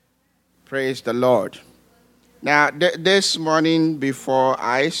Praise the Lord. Now, this morning before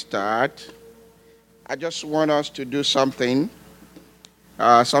I start, I just want us to do something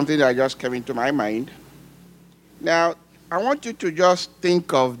that just came into my mind. Now, I want you to just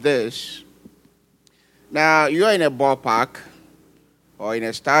think of this. Now, you're in a ballpark or in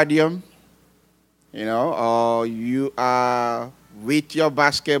a stadium, or you are with your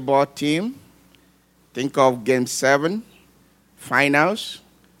basketball team. Think of Game 7, finals.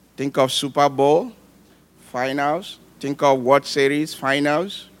 Think of Super Bowl, finals. Think of World Series,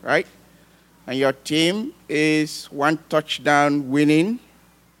 finals, right? And your team is one touchdown winning.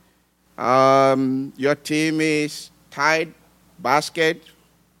 Your team is tied basket,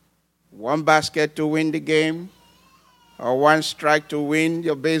 one basket to win the game, or one strike to win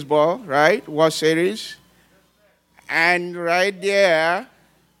your baseball, right? World Series. And right there,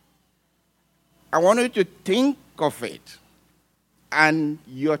 I want you to think of it. And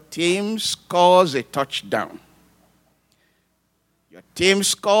your team scores a touchdown. Your team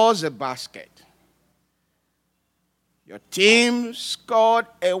scores a basket. Your team scored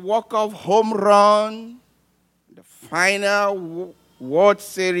a walk-off home run in the final World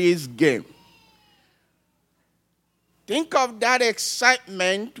Series game. Think of that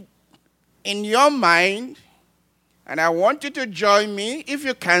excitement in your mind, and I want you to join me, if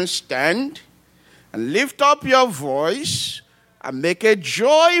you can stand, and lift up your voice and make a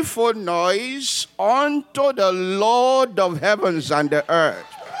joyful noise unto the Lord of heavens and the earth.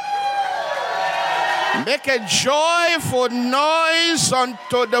 Make a joyful noise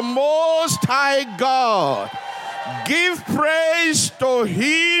unto the Most High God. Give praise to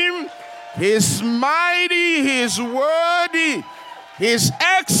Him. He's mighty, He's worthy, He's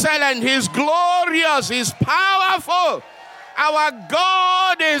excellent, He's glorious, He's powerful. Our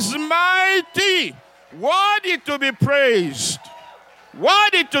God is mighty, worthy to be praised.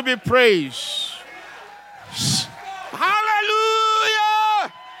 Worthy to be praised.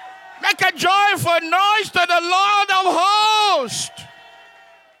 Hallelujah! Make a joyful noise to the Lord of hosts.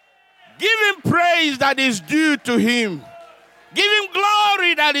 Give Him praise that is due to Him. Give Him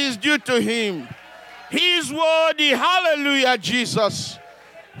glory that is due to Him. He is worthy. Hallelujah, Jesus.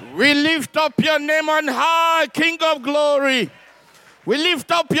 We lift up your name on high, King of glory. We lift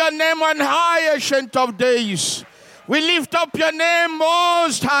up your name on high, Ancient of days. We lift up your name,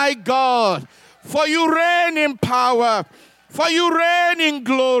 Most High God, for you reign in power, for you reign in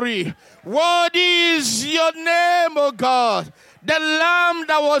glory. Worthy is your name, O God, the Lamb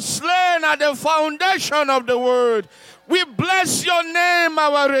that was slain at the foundation of the world. We bless your name,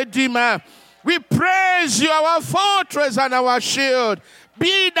 our Redeemer. We praise you, our fortress and our shield.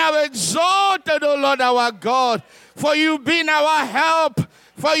 Be thou exalted, O Lord, our God, for you being our help,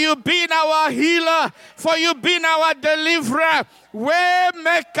 for you being our healer, for you being our deliverer,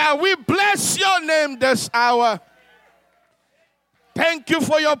 Waymaker. We bless your name this hour. Thank you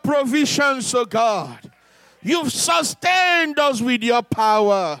for your provisions, O God. You've sustained us with your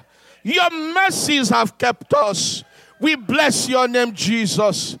power. Your mercies have kept us. We bless your name,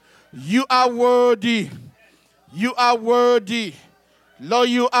 Jesus. You are worthy. You are worthy. Lord,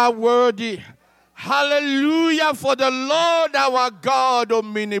 you are worthy. Hallelujah, for the Lord our God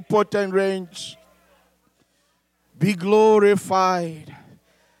omnipotent reigns. Be glorified.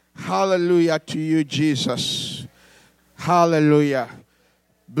 Hallelujah to you, Jesus. Hallelujah.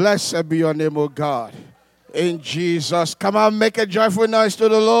 Blessed be your name, O God. In Jesus. Come on, make a joyful noise to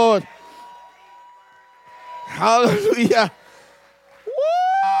the Lord. Hallelujah.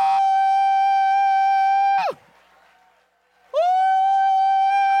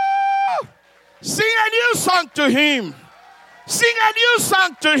 Sing a new song to Him. Sing a new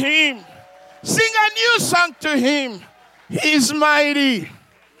song to Him. Sing a new song to Him. He is mighty.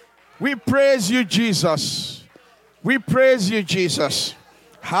 We praise you, Jesus. We praise you, Jesus.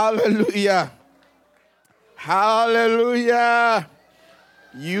 Hallelujah. Hallelujah.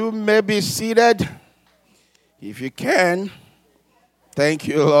 You may be seated if you can. Thank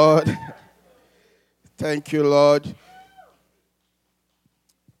you, Lord. Thank you, Lord.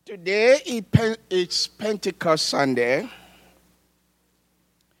 Today it's Pentecost Sunday,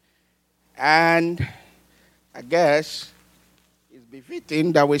 and I guess it's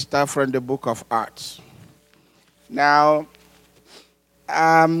befitting that we start from the book of Acts. Now,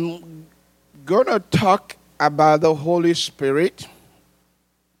 I'm going to talk about the Holy Spirit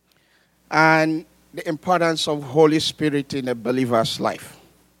and the importance of Holy Spirit in a believer's life.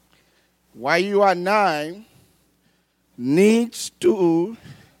 Why you and I needs to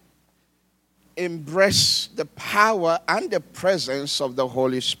embrace the power and the presence of the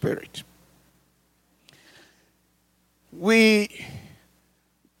Holy Spirit. We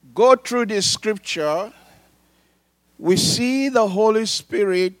go through this scripture, we see the Holy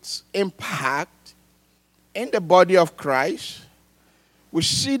Spirit's impact in the body of Christ. We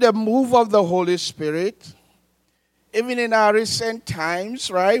see the move of the Holy Spirit. Even in our recent times,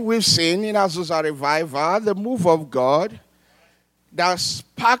 right, we've seen in Azusa Revival the move of God that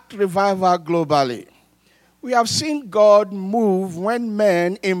sparked revival globally. We have seen God move when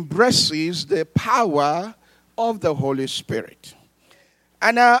man embraces the power of the Holy Spirit.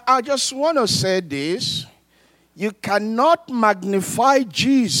 And I just want to say this. You cannot magnify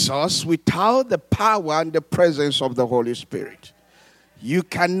Jesus without the power and the presence of the Holy Spirit. You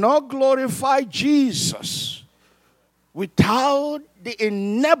cannot glorify Jesus without the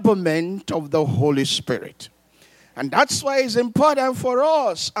enablement of the Holy Spirit. And that's why it's important for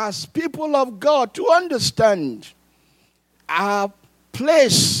us as people of God to understand our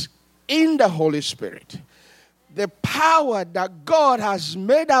place in the Holy Spirit. The power that God has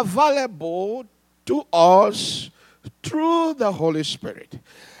made available to us through the Holy Spirit.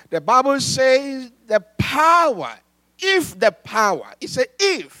 The Bible says the power, it's a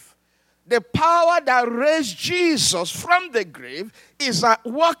if. The power that raised Jesus from the grave is at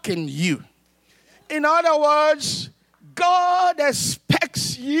work in you. In other words, God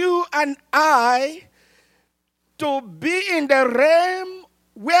expects you and I to be in the realm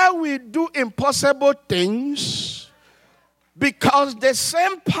where we do impossible things, because the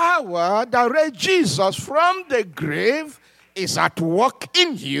same power that raised Jesus from the grave is at work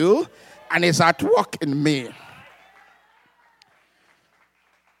in you and is at work in me.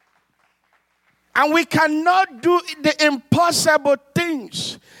 And we cannot do the impossible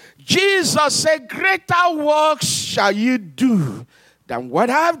things. Jesus said, greater works shall you do than what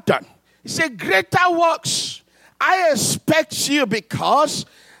I've done. He said, greater works. I expect you because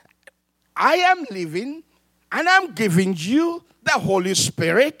I am living and I'm giving you the Holy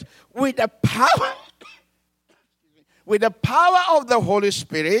Spirit with the power. With the power of the Holy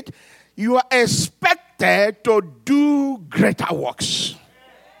Spirit, you are expected to do greater works.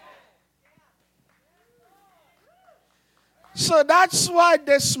 So that's why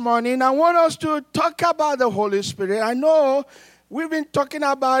this morning I want us to talk about the Holy Spirit. I know we've been talking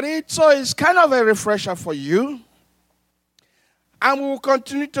about it, so it's kind of a refresher for you. And we will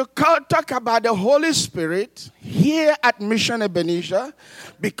continue to talk about the Holy Spirit here at Mission Ebenezer,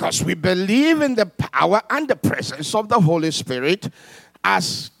 because we believe in the power and the presence of the Holy Spirit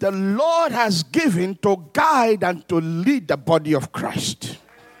as the Lord has given to guide and to lead the body of Christ.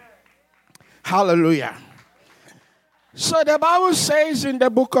 Hallelujah. So the Bible says in the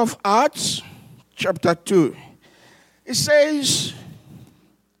book of Acts, chapter 2, it says,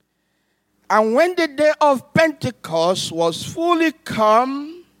 and when the day of Pentecost was fully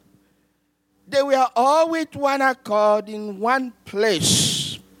come, they were all with one accord in one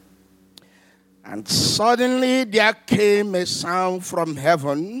place. And suddenly there came a sound from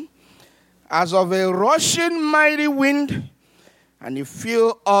heaven as of a rushing mighty wind, and it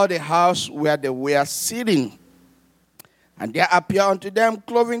filled all the house where they were sitting. And there appeared unto them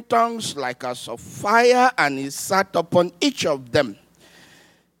cloven tongues like as of fire, and it sat upon each of them.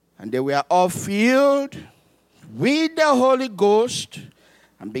 And they were all filled with the Holy Ghost,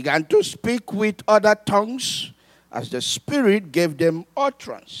 and began to speak with other tongues as the Spirit gave them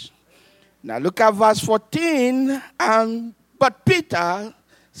utterance. Now look at verse 14. But Peter,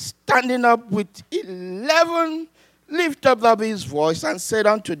 standing up with 11, lifted up his voice and said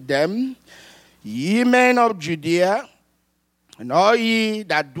unto them, Ye men of Judea, and all ye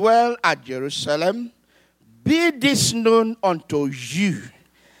that dwell at Jerusalem, be this known unto you,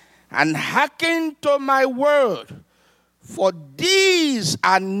 and hearken to my word. For these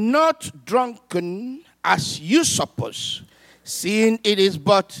are not drunken as you suppose, seeing it is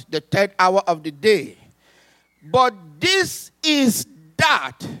but the 3rd hour of the day. But this is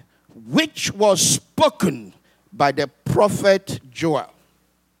that which was spoken by the prophet Joel.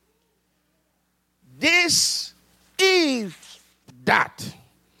 This is that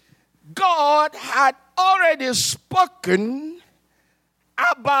God had already spoken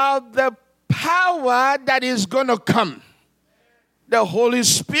about the power that is going to come. The Holy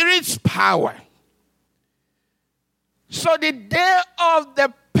Spirit's power. So the day of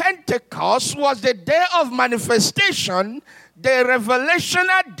the Pentecost was the day of manifestation, the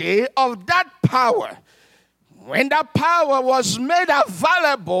revelational day of that power. When that power was made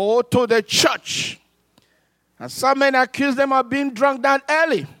available to the church. And some men accused them of being drunk that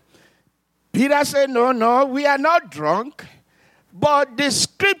early. Peter said, no, we are not drunk. But the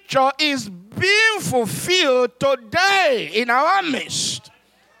scripture is being fulfilled today in our midst.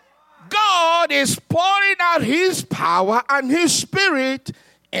 God is pouring out his power and his spirit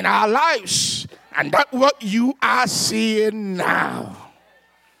in our lives. And that's what you are seeing now.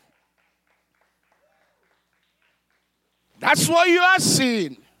 That's what you are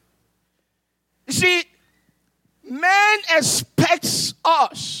seeing. You see, man expects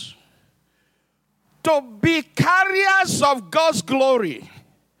us to be carriers of God's glory.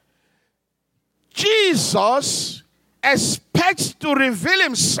 Jesus expects to reveal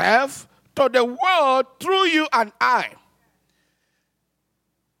himself to the world through you and I.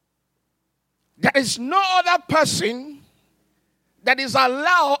 There is no other person that is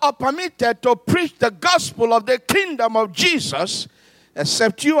allowed or permitted to preach the gospel of the kingdom of Jesus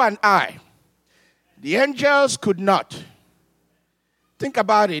except you and I. The angels could not. Think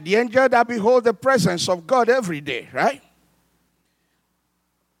about it. The angel that behold the presence of God every day, right?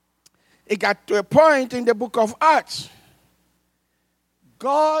 It got to a point in the book of Acts.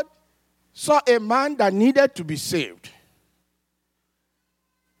 God saw a man that needed to be saved.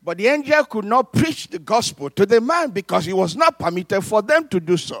 But the angel could not preach the gospel to the man because it was not permitted for them to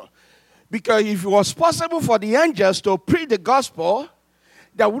do so. Because if it was possible for the angels to preach the gospel,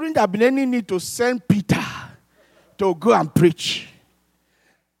 there wouldn't have been any need to send Peter to go and preach.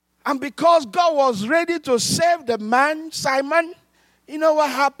 And because God was ready to save the man, Simon, you know what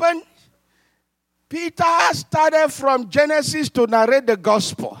happened? Peter started from Genesis to narrate the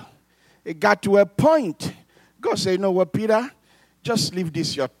gospel. It got to a point. God said, you know what, Peter? Just leave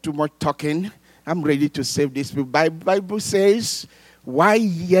this, you're too much talking. I'm ready to save this people. Bible says, while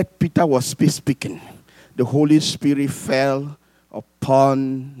yet Peter was speaking, the Holy Spirit fell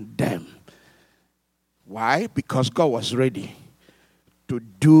upon them. Why? Because God was ready to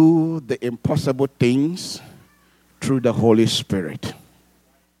do the impossible things through the Holy Spirit.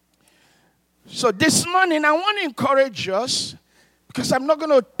 So this morning, I want to encourage us, because I'm not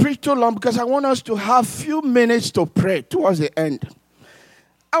going to preach too long, because I want us to have a few minutes to pray towards the end.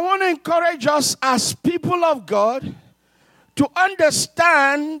 I want to encourage us as people of God to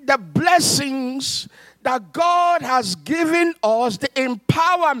understand the blessings that God has given us, the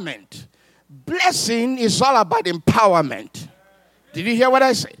empowerment. Blessing is all about empowerment. Did you hear what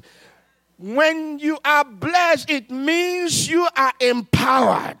I said? When you are blessed, it means you are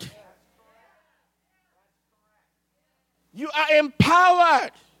empowered. You are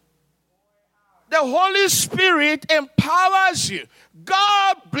empowered. The Holy Spirit empowers you.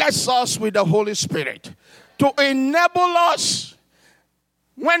 God bless us with the Holy Spirit to enable us.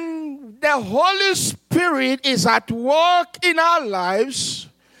 When the Holy Spirit is at work in our lives,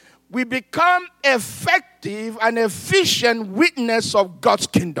 we become effective and efficient witness of God's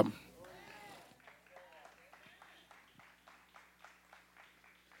kingdom.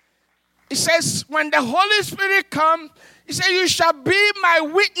 It says, when the Holy Spirit comes, he said, you shall be my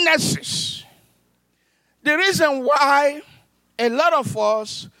witnesses. The reason why a lot of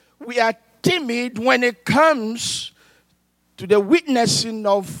us, we are timid when it comes to the witnessing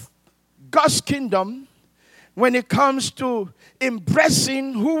of God's kingdom, when it comes to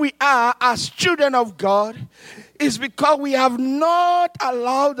embracing who we are as children of God, is because we have not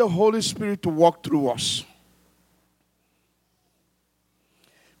allowed the Holy Spirit to walk through us.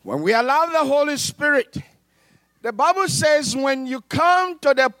 When we allow the Holy Spirit, the Bible says when you come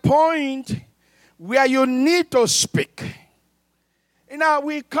to the point where you need to speak. You know,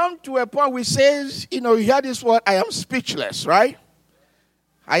 we come to a point where says, you know, you hear this word, I am speechless, right?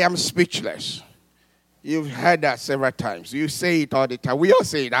 I am speechless. You've heard that several times. You say it all the time. We all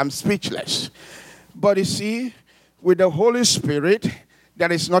say it, I'm speechless. But you see, with the Holy Spirit,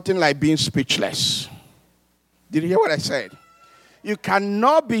 there is nothing like being speechless. Did you hear what I said? You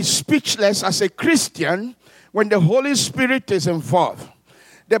cannot be speechless as a Christian when the Holy Spirit is involved.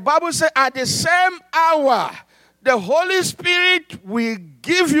 The Bible says at the same hour, the Holy Spirit will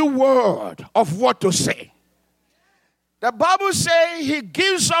give you word of what to say. The Bible says he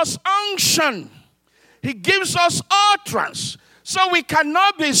gives us unction. He gives us utterance. So we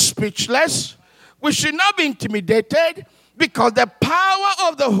cannot be speechless. We should not be intimidated because the power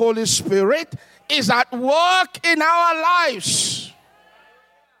of the Holy Spirit is at work in our lives.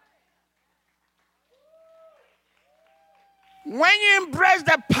 When you embrace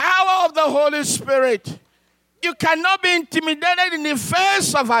the power of the Holy Spirit, you cannot be intimidated in the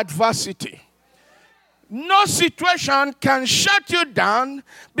face of adversity. No situation can shut you down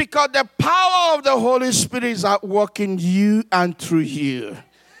because the power of the Holy Spirit is at work in you and through you.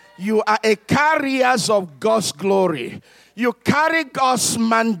 You are a carriers of God's glory. You carry God's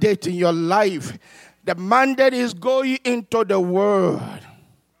mandate in your life. The mandate is going into the world.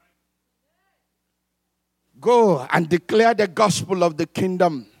 Go and declare the gospel of the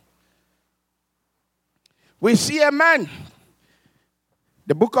kingdom. We see a man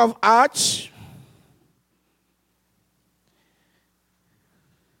The book of Acts,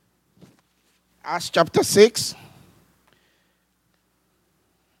 Acts chapter 6.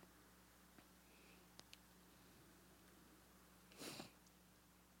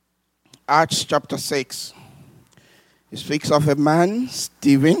 Acts chapter 6. It speaks of a man,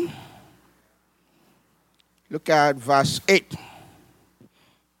 Stephen. Look at verse 8.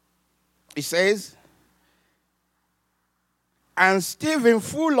 It says, and Stephen,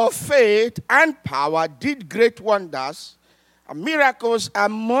 full of faith and power, did great wonders and miracles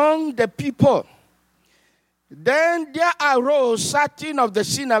among the people. Then there arose certain of the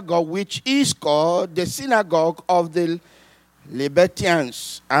synagogue, which is called the synagogue of the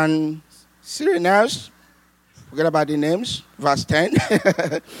Libertines and Cyrenians. Forget about the names. Verse 10.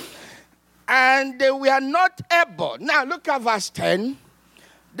 And they were not able. Now look at verse 10.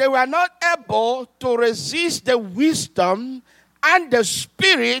 They were not able to resist the wisdom and the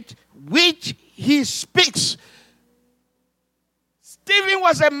spirit which he speaks. Stephen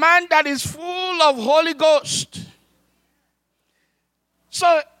was a man that is full of Holy Ghost.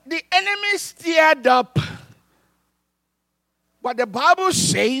 So the enemy stirred up. But the Bible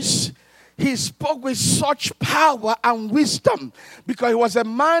says he spoke with such power and wisdom because he was a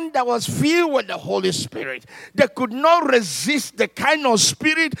man that was filled with the Holy Spirit. They could not resist the kind of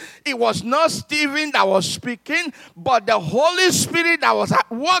spirit. It was not Stephen that was speaking, but the Holy Spirit that was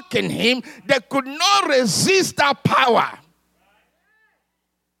at work in him. They could not resist that power.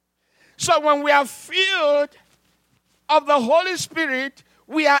 So when we are filled of the Holy Spirit,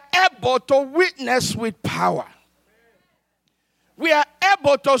 we are able to witness with power. We are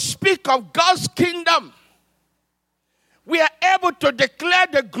able to speak of God's kingdom. We are able to declare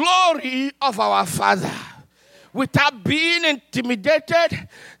the glory of our Father without being intimidated.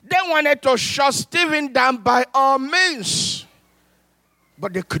 They wanted to shut Stephen down by all means,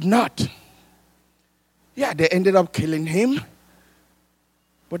 but they could not. Yeah, they ended up killing him,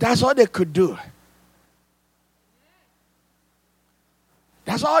 but that's all they could do.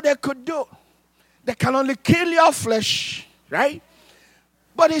 That's all they could do. They can only kill your flesh, right?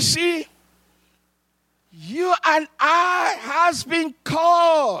 But you see, you and I has been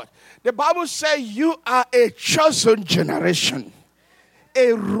called. The Bible says you are a chosen generation,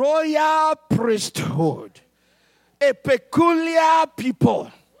 a royal priesthood, a peculiar people.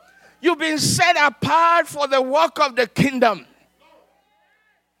 You've been set apart for the work of the kingdom.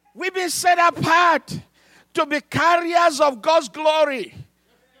 We've been set apart to be carriers of God's glory.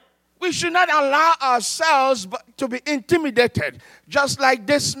 We should not allow ourselves to be intimidated. Just like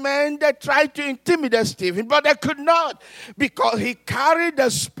this man, they tried to intimidate Stephen, but they could not because he carried the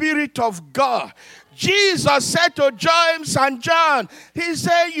Spirit of God. Jesus said to James and John, he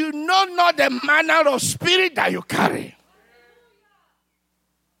said, you know not the manner of spirit that you carry.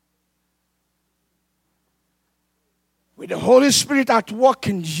 With the Holy Spirit at work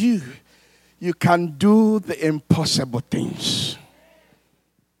in you, you can do the impossible things.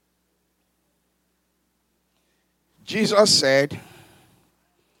 Jesus said,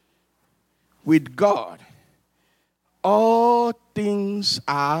 with God, all things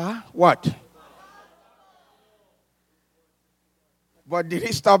are what? But did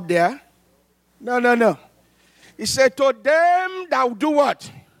he stop there? No. He said, to them that do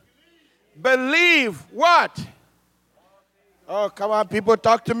what? Believe what? Oh, come on, people,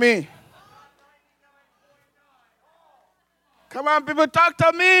 talk to me. Come on, people, talk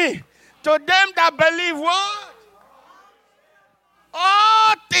to me. To them that believe what?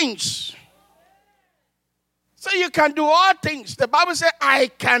 All things. So you can do all things. The Bible says, I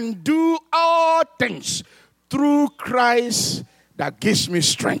can do all things through Christ that gives me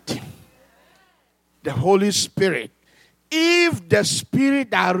strength. The Holy Spirit. If the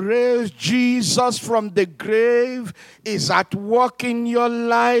Spirit that raised Jesus from the grave is at work in your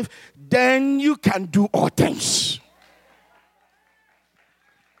life, then you can do all things.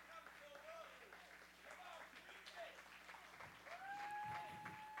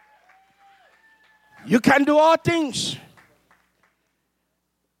 You can do all things.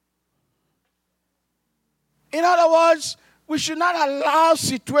 In other words, we should not allow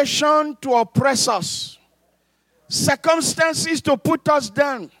situation to oppress us, circumstances to put us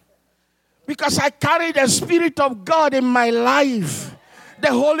down. Because I carry the Spirit of God in my life.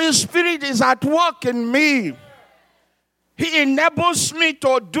 The Holy Spirit is at work in me. He enables me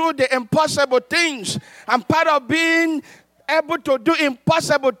to do the impossible things. And part of being able to do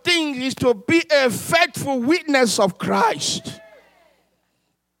impossible things is to be a faithful witness of Christ.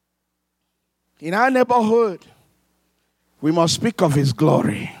 In our neighborhood, we must speak of His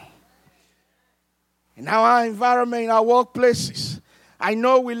glory. In our environment, in our workplaces, I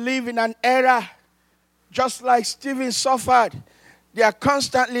know we live in an era, just like Stephen suffered. They are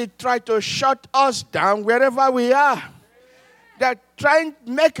constantly trying to shut us down wherever we are. They're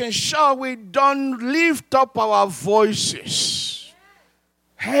making sure we don't lift up our voices.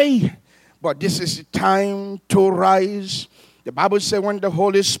 Hey, but this is the time to rise. The Bible says when the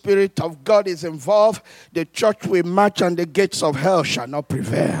Holy Spirit of God is involved, the church will march and the gates of hell shall not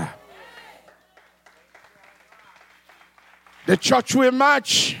prevail. The church will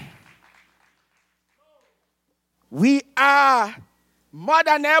march. We are more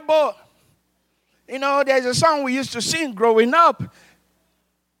than able. You know, there's a song we used to sing growing up.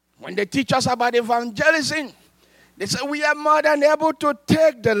 When they teach us about evangelism, they say we are more than able to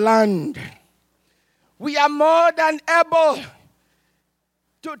take the land. We are more than able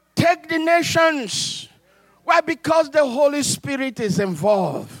to take the nations. Why? Because the Holy Spirit is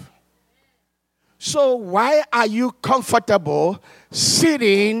involved. So why are you comfortable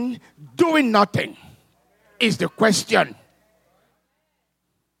sitting, doing nothing? Is the question.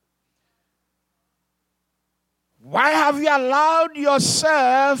 Why have you allowed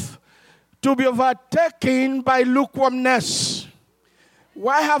yourself to be overtaken by lukewarmness?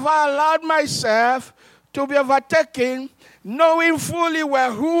 Why have I allowed myself to be overtaken, knowing fully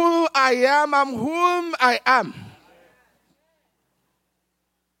well who I am and whom I am?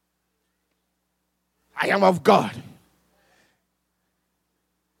 I am of God.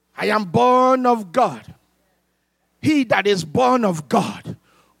 I am born of God. He that is born of God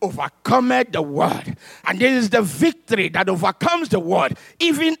overcometh the world. And this is the victory that overcomes the world,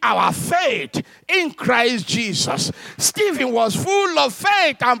 even our faith in Christ Jesus. Stephen was full of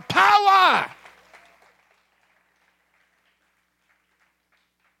faith and power.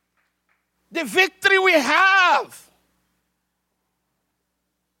 The victory we have.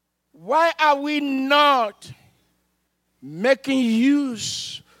 Why are we not making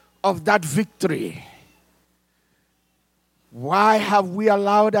use of that victory? Why have we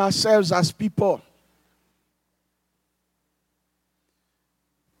allowed ourselves as people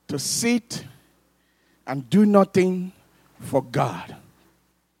to sit and do nothing for God?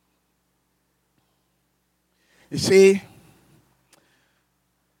 You see,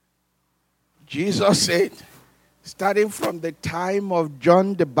 Jesus said, starting from the time of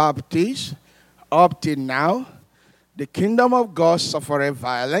John the Baptist up till now, the kingdom of God suffereth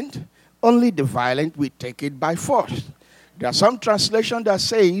violence, only the violent will take it by force. There are some translation that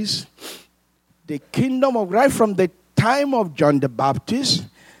says, the kingdom of, right from the time of John the Baptist,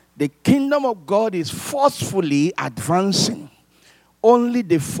 the kingdom of God is forcefully advancing. Only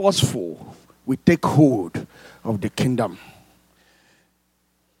the forceful will take hold of the kingdom.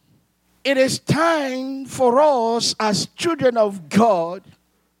 It is time for us as children of God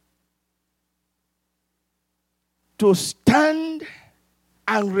to stand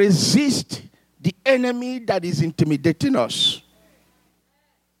and resist the enemy that is intimidating us.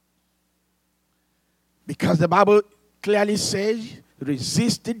 Because the Bible clearly says,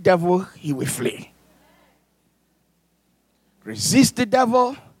 resist the devil, he will flee. Resist the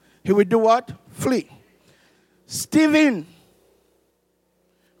devil, he will do what? Flee. Stephen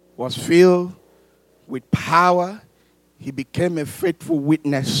was filled with power. He became a faithful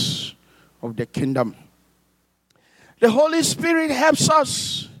witness of the kingdom. The Holy Spirit helps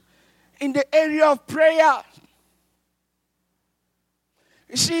us in the area of prayer.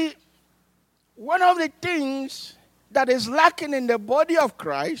 You see, one of the things that is lacking in the body of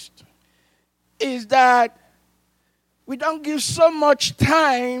Christ is that we don't give so much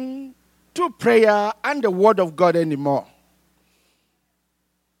time to prayer and the Word of God anymore.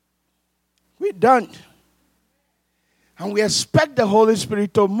 We don't. And we expect the Holy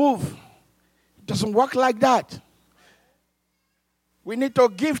Spirit to move. It doesn't work like that. We need to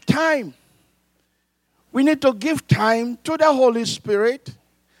give time. We need to give time to the Holy Spirit.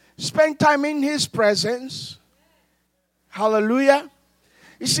 Spend time in His presence. Hallelujah.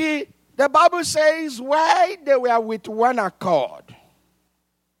 You see, the Bible says, why they were with one accord.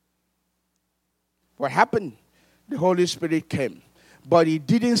 What happened? The Holy Spirit came. But He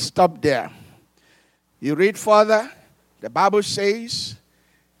didn't stop there. You read further, the Bible says,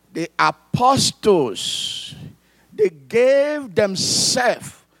 the apostles, they gave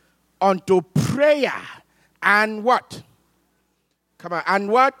themselves unto prayer and what? Come on, and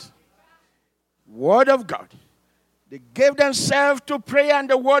what? Word of God. They gave themselves to prayer and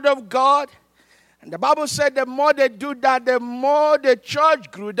the Word of God. And the Bible said the more they do that, the more the church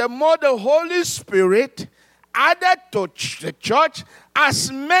grew, the more the Holy Spirit added to the church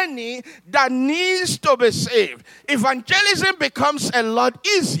as many that needs to be saved. Evangelism becomes a lot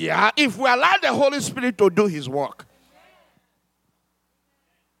easier if we allow the Holy Spirit to do His work.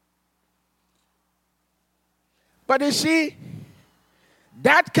 But you see,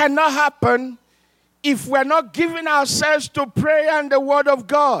 that cannot happen if we're not giving ourselves to prayer and the Word of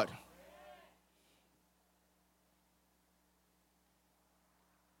God.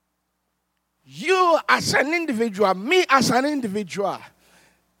 You as an individual, me as an individual,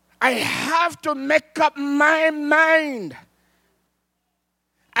 I have to make up my mind.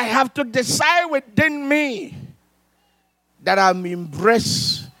 I have to decide within me that I'm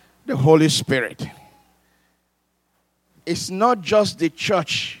embrace the Holy Spirit. It's not just the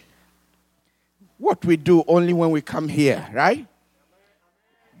church, what we do only when we come here, right?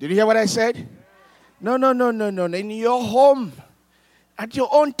 Did you hear what I said? No. In your home, at your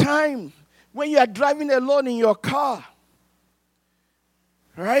own time, when you are driving alone in your car,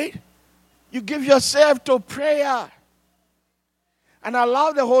 right? You give yourself to prayer and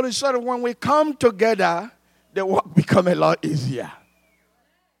allow the Holy Spirit. When we come together, the work become a lot easier.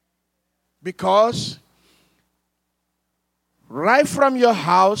 Because right from your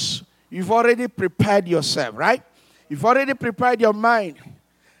house, you've already prepared yourself, right? You've already prepared your mind.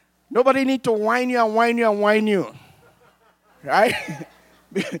 Nobody need to whine you, right?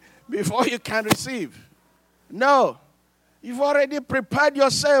 Before you can receive. No. You've already prepared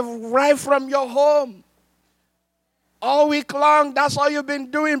yourself right from your home. All week long, that's all you've been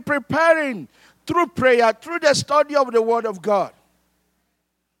doing, preparing through prayer, through the study of the Word of God.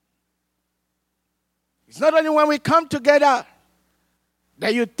 It's not only when we come together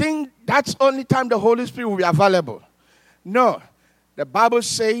that you think that's the only time the Holy Spirit will be available. No. The Bible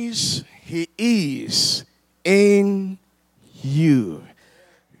says He is in you.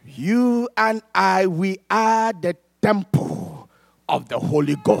 You and I, we are the temple of the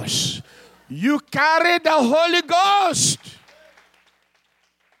Holy Ghost. You carry the Holy Ghost.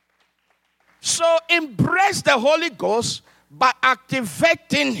 So embrace the Holy Ghost by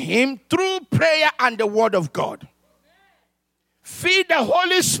activating Him through prayer and the Word of God. Feed the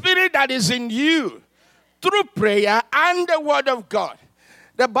Holy Spirit that is in you through prayer and the Word of God.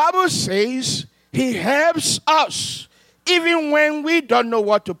 The Bible says He helps us even when we don't know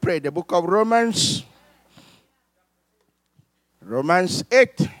what to pray. The book of Romans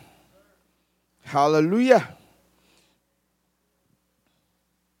 8. Hallelujah.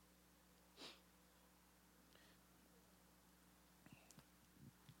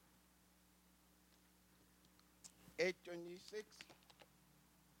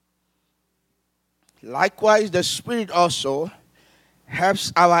 Likewise, the Spirit also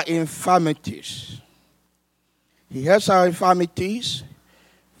helps our infirmities. He helps our infirmities,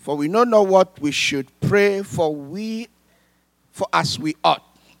 for we don't know what we should pray for as we ought.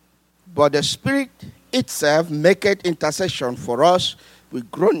 But the Spirit itself maketh intercession for us with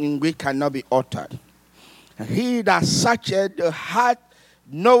groaning which cannot be uttered. And He that searcheth the heart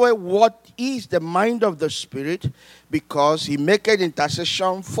knoweth what is the mind of the Spirit, because He maketh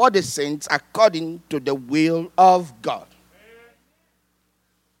intercession for the saints according to the will of God.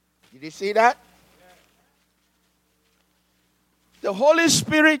 Did you see that? The Holy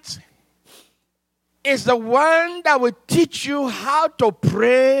Spirit is the one that will teach you how to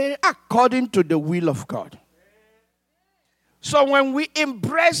pray according to the will of God. So when we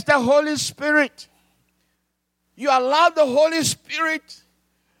embrace the Holy Spirit, you allow the Holy Spirit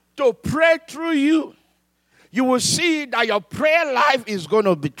to pray through you, you will see that your prayer life is going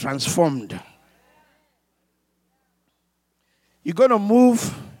to be transformed. You're going to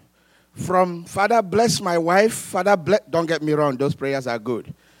move from, Father, bless my wife. Father, don't get me wrong, those prayers are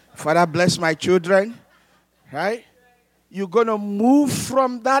good. Father, bless my children. Right? You're going to move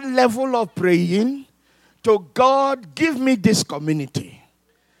from that level of praying to, God, give me this community.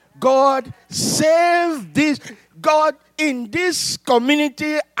 God, save this. God, in this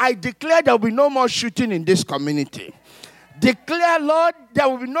community, I declare there will be no more shooting in this community. Declare, Lord, there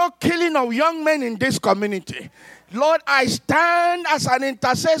will be no killing of young men in this community. Lord, I stand as an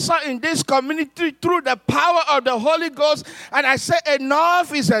intercessor in this community through the power of the Holy Ghost, and I say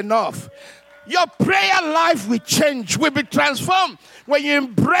enough is enough. Your prayer life will change, will be transformed when you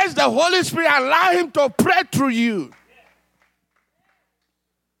embrace the Holy Spirit and allow Him to pray through you.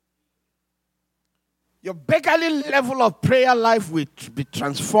 Your beggarly level of prayer life will be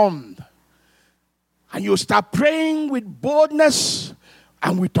transformed. And you start praying with boldness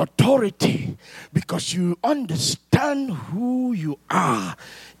and with authority, because you understand who you are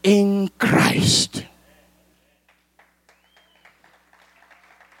in Christ.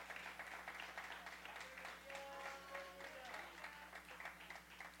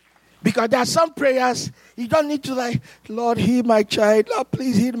 Because there are some prayers, you don't need to like, Lord, heal my child. Lord,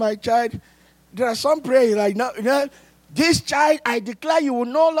 please heal my child. There are some prayers like, no, This child, I declare you will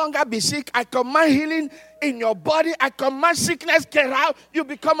no longer be sick. I command healing in your body. I command sickness get out. You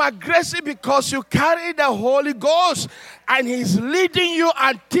become aggressive because you carry the Holy Ghost. And he's leading you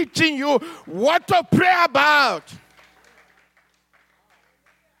and teaching you what to pray about.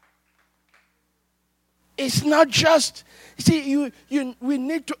 It's not just, see, we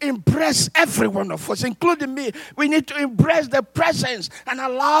need to embrace every one of us, including me. We need to embrace the presence and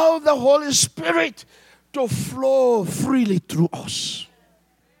allow the Holy Spirit to flow freely through us.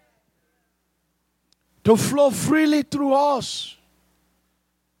 To flow freely through us.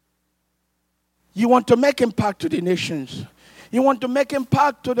 You want to make impact to the nations. You want to make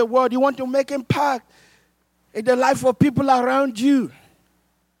impact to the world. You want to make impact in the life of people around you.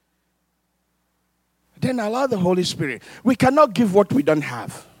 Then allow the Holy Spirit. We cannot give what we don't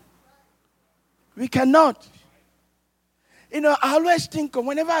have. We cannot. You know, I always think,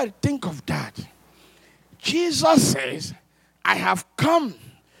 whenever I think of that, Jesus says, I have come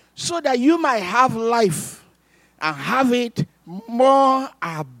so that you might have life and have it more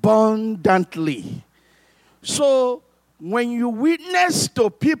abundantly. So, when you witness to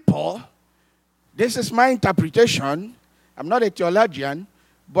people, this is my interpretation. I'm not a theologian,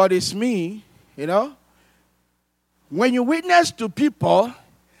 but it's me, you know. When you witness to people,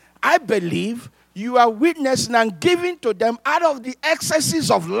 I believe you are witnessing and giving to them out of the excesses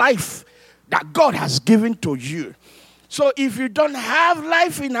of life that God has given to you. So if you don't have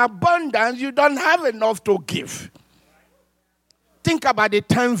life in abundance, you don't have enough to give. Think about the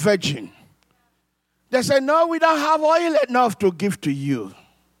 10 virgins. They say, no, we don't have oil enough to give to you.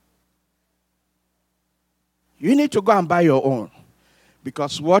 You need to go and buy your own.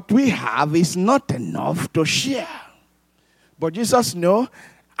 Because what we have is not enough to share. But Jesus, no,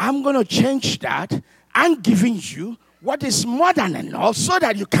 I'm going to change that. I'm giving you what is more than enough so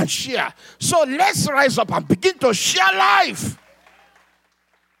that you can share. So let's rise up and begin to share life.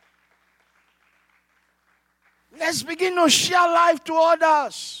 Let's begin to share life to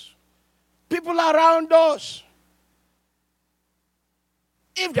others. People around us.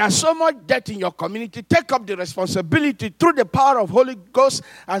 If there's so much debt in your community, take up the responsibility through the power of Holy Ghost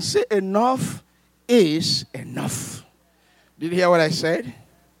and say, enough is enough. Did you hear what I said?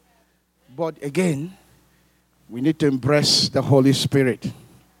 But again, we need to embrace the Holy Spirit.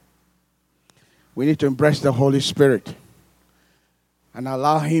 We need to embrace the Holy Spirit and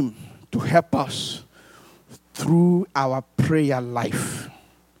allow Him to help us through our prayer life.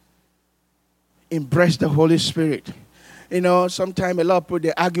 Embrace the Holy Spirit. You know, sometimes a lot of people,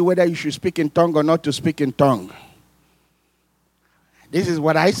 they argue whether you should speak in tongue or not to speak in tongue. This is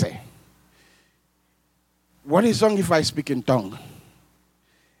what I say. What is wrong if I speak in tongue?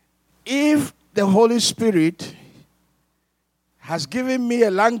 If the Holy Spirit has given me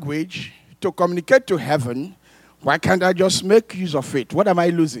a language to communicate to heaven, why can't I just make use of it? What am I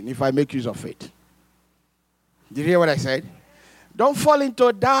losing if I make use of it? Did you hear what I said? Don't fall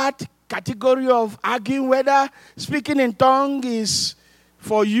into that category of arguing whether speaking in tongue is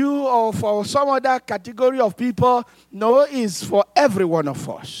for you or for some other category of people. No, it's for every one of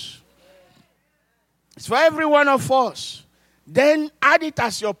us. It's for every one of us. Then add it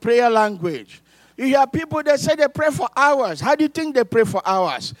as your prayer language. You hear people, they say they pray for hours. How do you think they pray for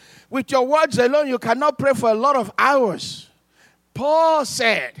hours? With your words alone, you cannot pray for a lot of hours. Paul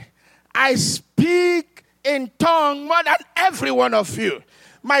said, I speak in tongue more than every one of you.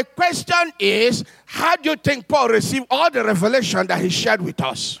 My question is, how do you think Paul received all the revelation that he shared with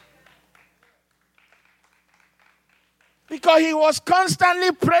us? Because he was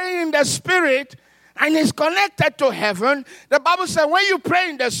constantly praying in the Spirit and is connected to heaven. The Bible says when you pray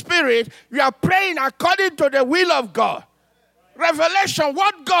in the Spirit, you are praying according to the will of God. Revelation,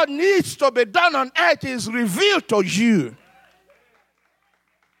 what God needs to be done on earth is revealed to you.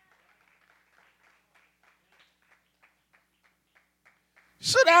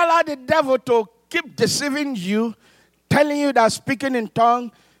 So they allow the devil to keep deceiving you, telling you that speaking in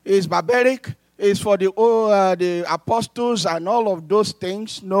tongue is barbaric, is for the apostles and all of those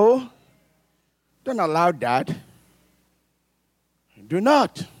things. No. Don't allow that. Do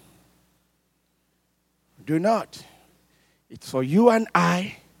not. Do not. It's for you and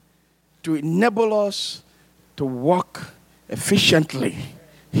I to enable us to walk efficiently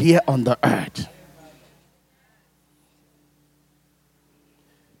here on the earth.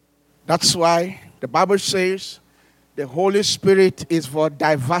 That's why the Bible says the Holy Spirit is for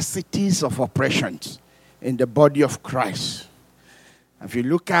diversities of operations in the body of Christ. If you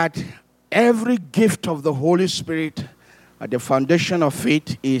look at every gift of the Holy Spirit, at the foundation of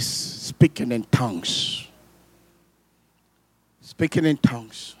it is speaking in tongues. Speaking in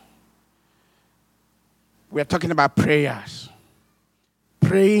tongues. We're talking about prayers.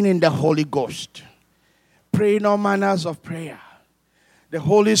 Praying in the Holy Ghost. Praying all manners of prayer. The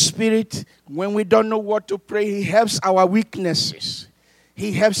Holy Spirit, when we don't know what to pray, He helps our weaknesses.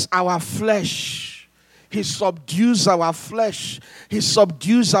 He helps our flesh. He subdues our flesh. He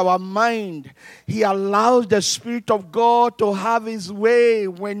subdues our mind. He allows the Spirit of God to have His way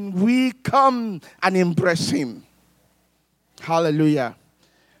when we come and embrace Him. Hallelujah.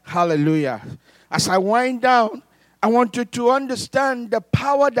 Hallelujah. As I wind down, I want you to understand the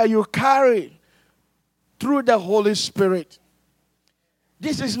power that you carry through the Holy Spirit.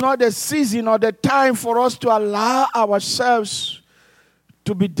 This is not the season or the time for us to allow ourselves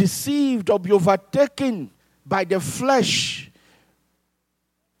to be deceived or be overtaken by the flesh.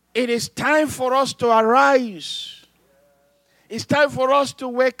 It is time for us to arise. It's time for us to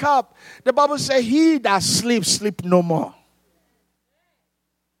wake up. The Bible says, he that sleeps, sleep no more.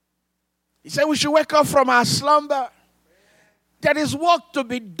 He said we should wake up from our slumber. There is work to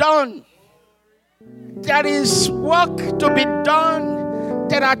be done. There is work to be done.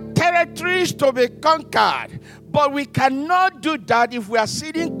 There are territories to be conquered. But we cannot do that if we are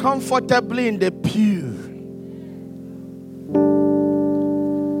sitting comfortably in the pew.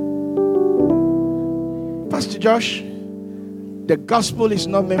 Pastor Josh, the gospel is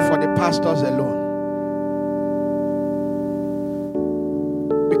not meant for the pastors alone.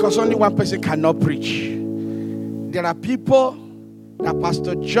 Because only one person cannot preach. There are people that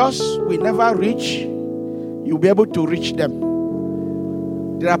Pastor Josh will never reach. You'll be able to reach them.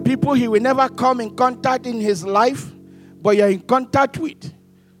 There are people he will never come in contact in his life, but you're in contact with.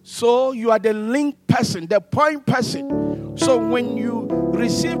 So you are the link person, the point person. So when you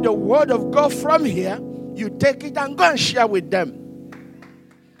receive the word of God from here, you take it and go and share with them.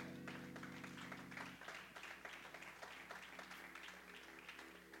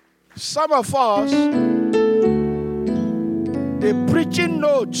 Some of us, the preaching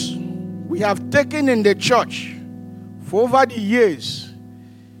notes we have taken in the church for over the years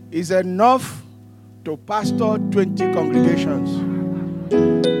is enough to pastor 20 congregations.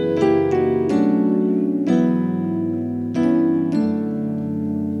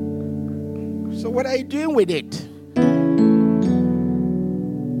 So what are you doing with it?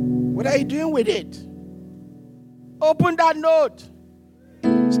 What are you doing with it? Open that note.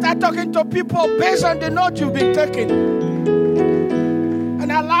 Start talking to people based on the note you've been taking.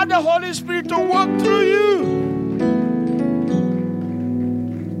 And allow the Holy Spirit to walk through you.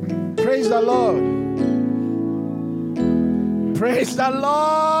 Praise the Lord. Praise the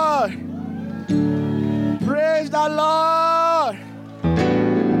Lord. Praise the Lord.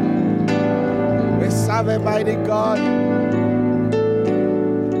 We serve a mighty God.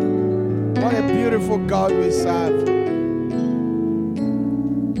 What a beautiful God we serve.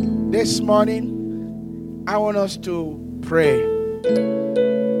 This morning, I want us to pray.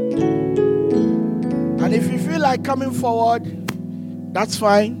 And if you feel like coming forward, that's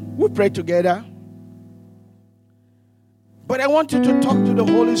fine. We'll pray together. But I want you to talk to the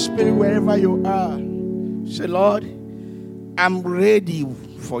Holy Spirit wherever you are. Say, Lord, I'm ready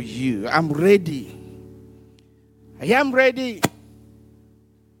for you. I'm ready. I am ready.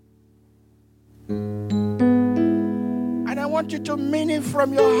 And I want you to mean it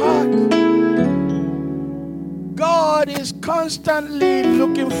from your heart. God is constantly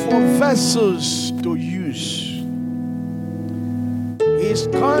looking for vessels to use. He is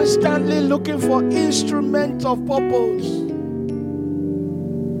constantly looking for instruments of purpose.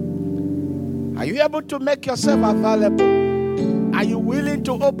 Are you able to make yourself available? Are you willing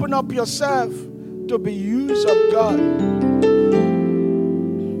to open up yourself to be used of God?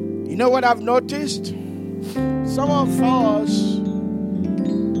 You know what I've noticed? Some of us,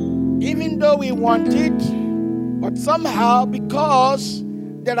 even though we want it, but somehow because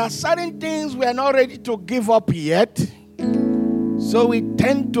there are certain things we are not ready to give up yet, so we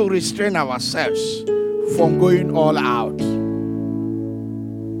tend to restrain ourselves from going all out.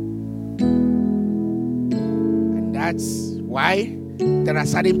 And that's why there are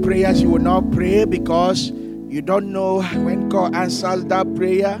certain prayers you will not pray, because you don't know when God answers that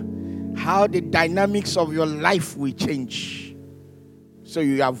prayer, how the dynamics of your life will change. So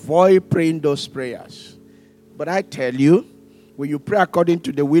you avoid praying those prayers. But I tell you, when you pray according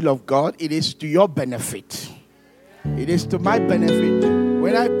to the will of God, it is to your benefit. It is to my benefit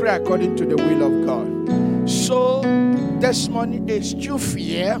when I pray according to the will of God. So this morning, eschew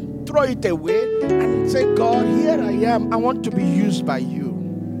fear, throw it away, and say, God, here I am. I want to be used by you.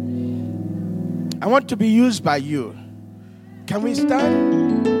 I want to be used by you. Can we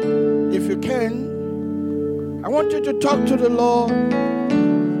stand? If you can, I want you to talk to the Lord.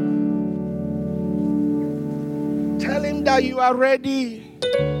 Tell him that you are ready.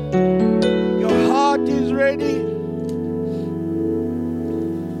 Your heart is ready.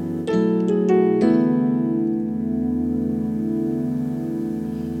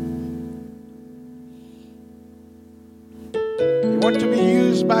 You want to be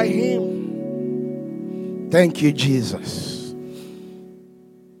used by him. Thank you, Jesus.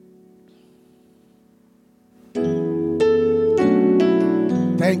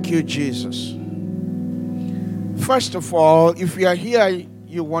 Thank you, Jesus. First of all, if you are here,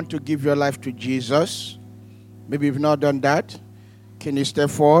 you want to give your life to Jesus. Maybe you've not done that. Can you step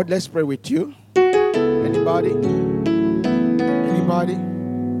forward? Let's pray with you. Anybody? Anybody?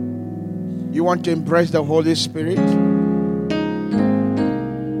 You want to embrace the Holy Spirit?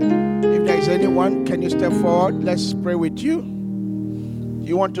 If there is anyone, can you step forward? Let's pray with you.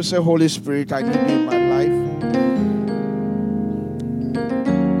 You want to say, Holy Spirit, I need you in my life.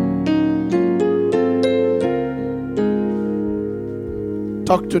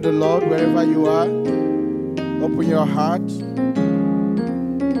 Talk to the Lord wherever you are. Open your heart.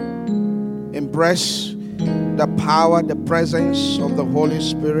 Embrace the power, the presence of the Holy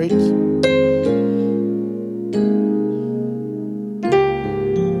Spirit.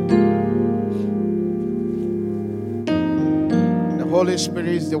 The Holy Spirit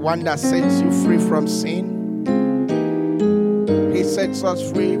is the one that sets you free from sin. He sets us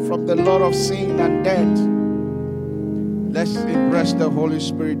free from the Lord of sin and death. Let's embrace the Holy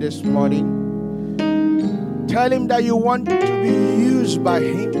Spirit this morning. Tell him that you want to be used by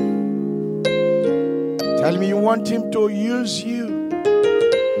him. Tell him you want him to use you.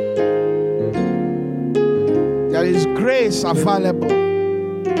 There is grace available.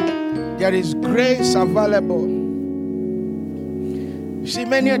 There is grace available. You see,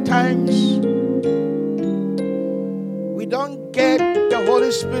 many times we don't get the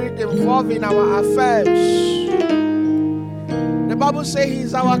Holy Spirit involved in our affairs. The Bible says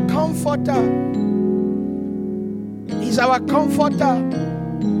he's our comforter. He's our comforter.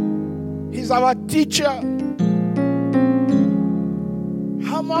 He's our teacher.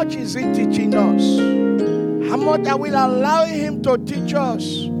 How much is he teaching us? How much are we allowing him to teach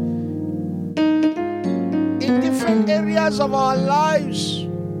us? In different areas of our lives.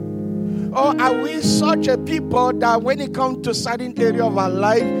 Or are we such a people that when it comes to certain area of our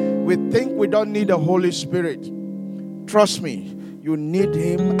life, we think we don't need the Holy Spirit? Trust me. You need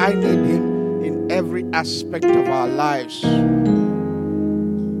him. I need him in every aspect of our lives. He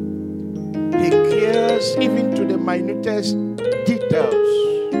cares even to the minutest details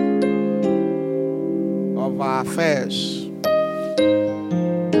of our affairs.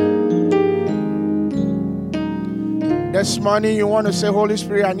 This morning you want to say, Holy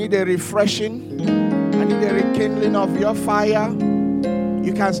Spirit, I need a refreshing. I need a rekindling of your fire.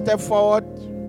 You can step forward.